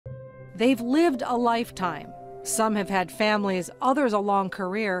They've lived a lifetime. Some have had families, others a long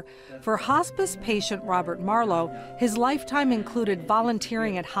career. For hospice patient Robert Marlowe, his lifetime included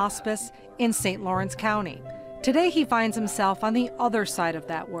volunteering at hospice in St. Lawrence County. Today he finds himself on the other side of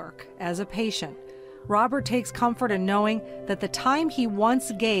that work, as a patient. Robert takes comfort in knowing that the time he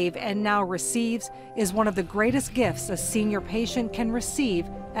once gave and now receives is one of the greatest gifts a senior patient can receive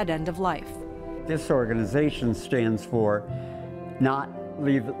at end of life. This organization stands for not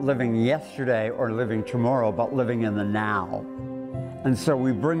living yesterday or living tomorrow, but living in the now. And so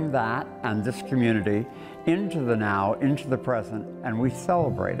we bring that and this community into the now, into the present, and we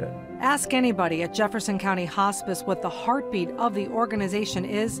celebrate it. Ask anybody at Jefferson County Hospice what the heartbeat of the organization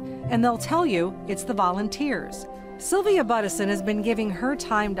is, and they'll tell you it's the volunteers. Sylvia Buddison has been giving her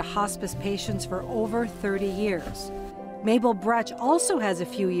time to hospice patients for over 30 years. Mabel Brecht also has a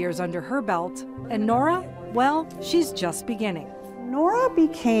few years under her belt, and Nora, well, she's just beginning. Nora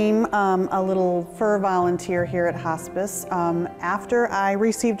became a little fur volunteer here at hospice after I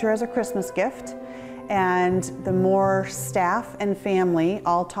received her as a Christmas gift. And the more staff and family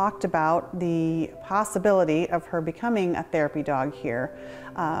all talked about the possibility of her becoming a therapy dog here.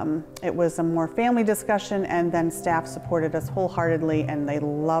 It was a more family discussion, and then staff supported us wholeheartedly, and they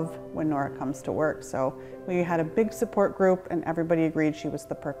love when Nora comes to work. So we had a big support group, and everybody agreed she was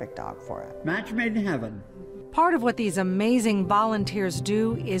the perfect dog for it. Match made in heaven. Part of what these amazing volunteers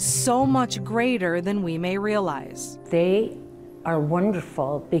do is so much greater than we may realize. They are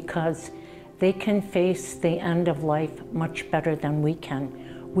wonderful because they can face the end of life much better than we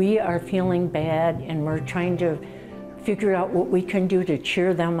can. We are feeling bad and we're trying to figure out what we can do to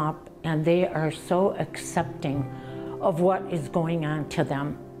cheer them up, and they are so accepting of what is going on to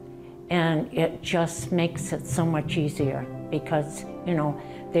them. And it just makes it so much easier because, you know,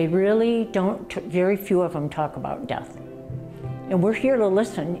 they really don't, very few of them talk about death. And we're here to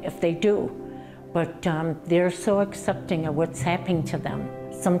listen if they do, but they're so accepting of what's happening to them.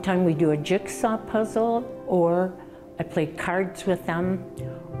 Sometimes we do a jigsaw puzzle, or I play cards with them,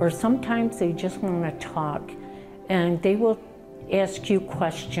 or sometimes they just want to talk, and they will ask you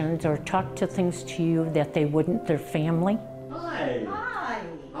questions or talk to things to you that they wouldn't their family. Hi. Hi.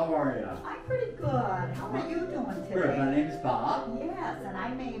 How are you? I'm pretty good. How are you doing today? Good. My name's Bob. Yes, and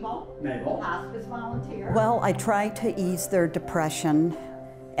I'm Mabel. Mabel. Hospice volunteer. Well, I try to ease their depression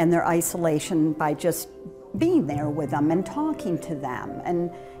and their isolation by just being there with them and talking to them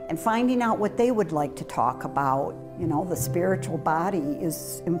and finding out what they would like to talk about. You know, the spiritual body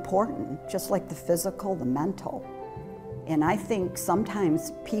is important, just like the physical, the mental. And I think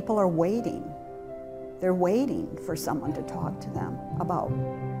sometimes people are waiting. They're waiting for someone to talk to them about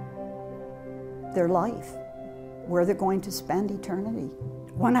their life, where they're going to spend eternity.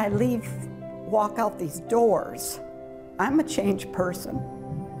 When I walk out these doors, I'm a changed person.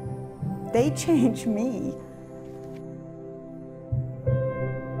 They change me.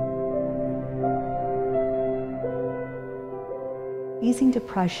 Easing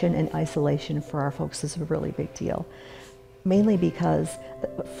depression and isolation for our folks is a really big deal, mainly because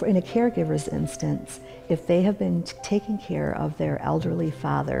in a caregiver's instance, if they have been taking care of their elderly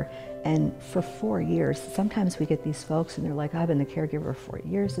father and for 4 years, sometimes we get these folks and they're like, I've been the caregiver for 4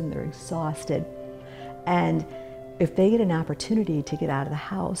 years, and they're exhausted. And if they get an opportunity to get out of the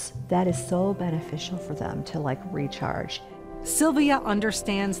house, that is so beneficial for them to recharge. Sylvia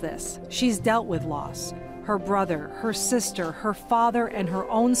understands this. She's dealt with loss. Her brother, her sister, her father, and her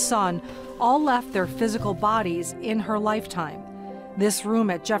own son all left their physical bodies in her lifetime. This room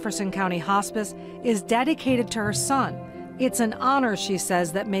at Jefferson County Hospice is dedicated to her son. It's an honor, she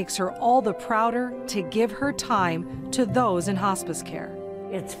says, that makes her all the prouder to give her time to those in hospice care.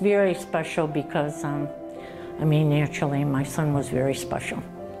 It's very special because naturally, my son was very special.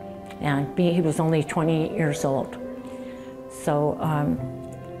 And he was only 28 years old. So,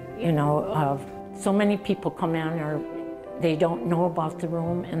 so many people come in or they don't know about the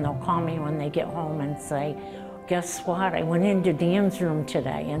room, and they'll call me when they get home and say, guess what, I went into Dan's room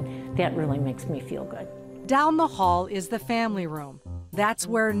today, and that really makes me feel good. Down the hall is the family room. That's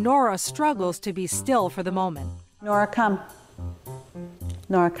where Nora struggles to be still for the moment. Nora, come.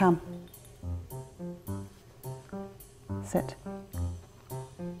 Nora, come. Sit.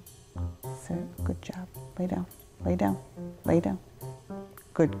 Sit. Good job. Lay down. Lay down. Lay down.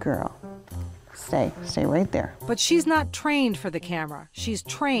 Good girl. Stay right there. But she's not trained for the camera. She's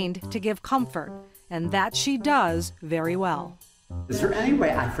trained to give comfort, and that she does very well. Is there any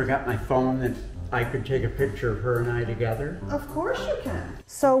way, I forgot my phone, that I could take a picture of her and I together? Of course you can.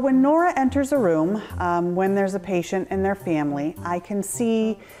 So when Nora enters a room, when there's a patient and their family, I can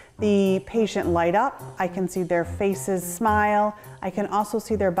see the patient light up. I can see their faces smile. I can also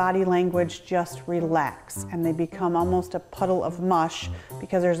see their body language just relax, and they become almost a puddle of mush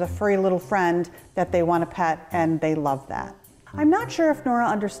because there's a furry little friend that they want to pet, and they love that. I'm not sure if Nora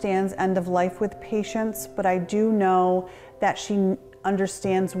understands end of life with patients, but I do know that she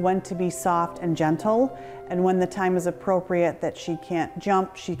understands when to be soft and gentle, and when the time is appropriate, that she can't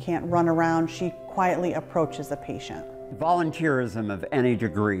jump, she can't run around, she quietly approaches a patient. Volunteerism of any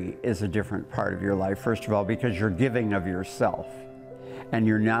degree is a different part of your life, first of all, because you're giving of yourself, and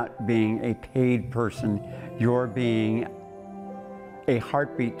you're not being a paid person, you're being a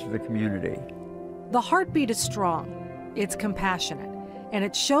heartbeat to the community. The heartbeat is strong, it's compassionate, and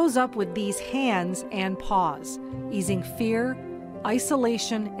it shows up with these hands and paws, easing fear,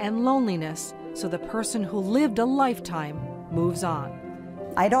 isolation, and loneliness so the person who lived a lifetime moves on.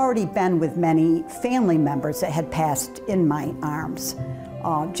 I'd already been with many family members that had passed in my arms,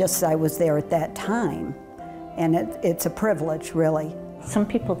 just I was there at that time, and it's a privilege, really. Some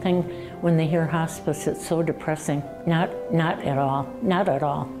people think when they hear hospice, it's so depressing. Not at all, not at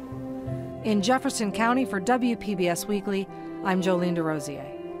all. In Jefferson County for WPBS Weekly, I'm Jolene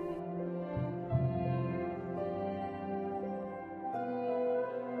DeRosier.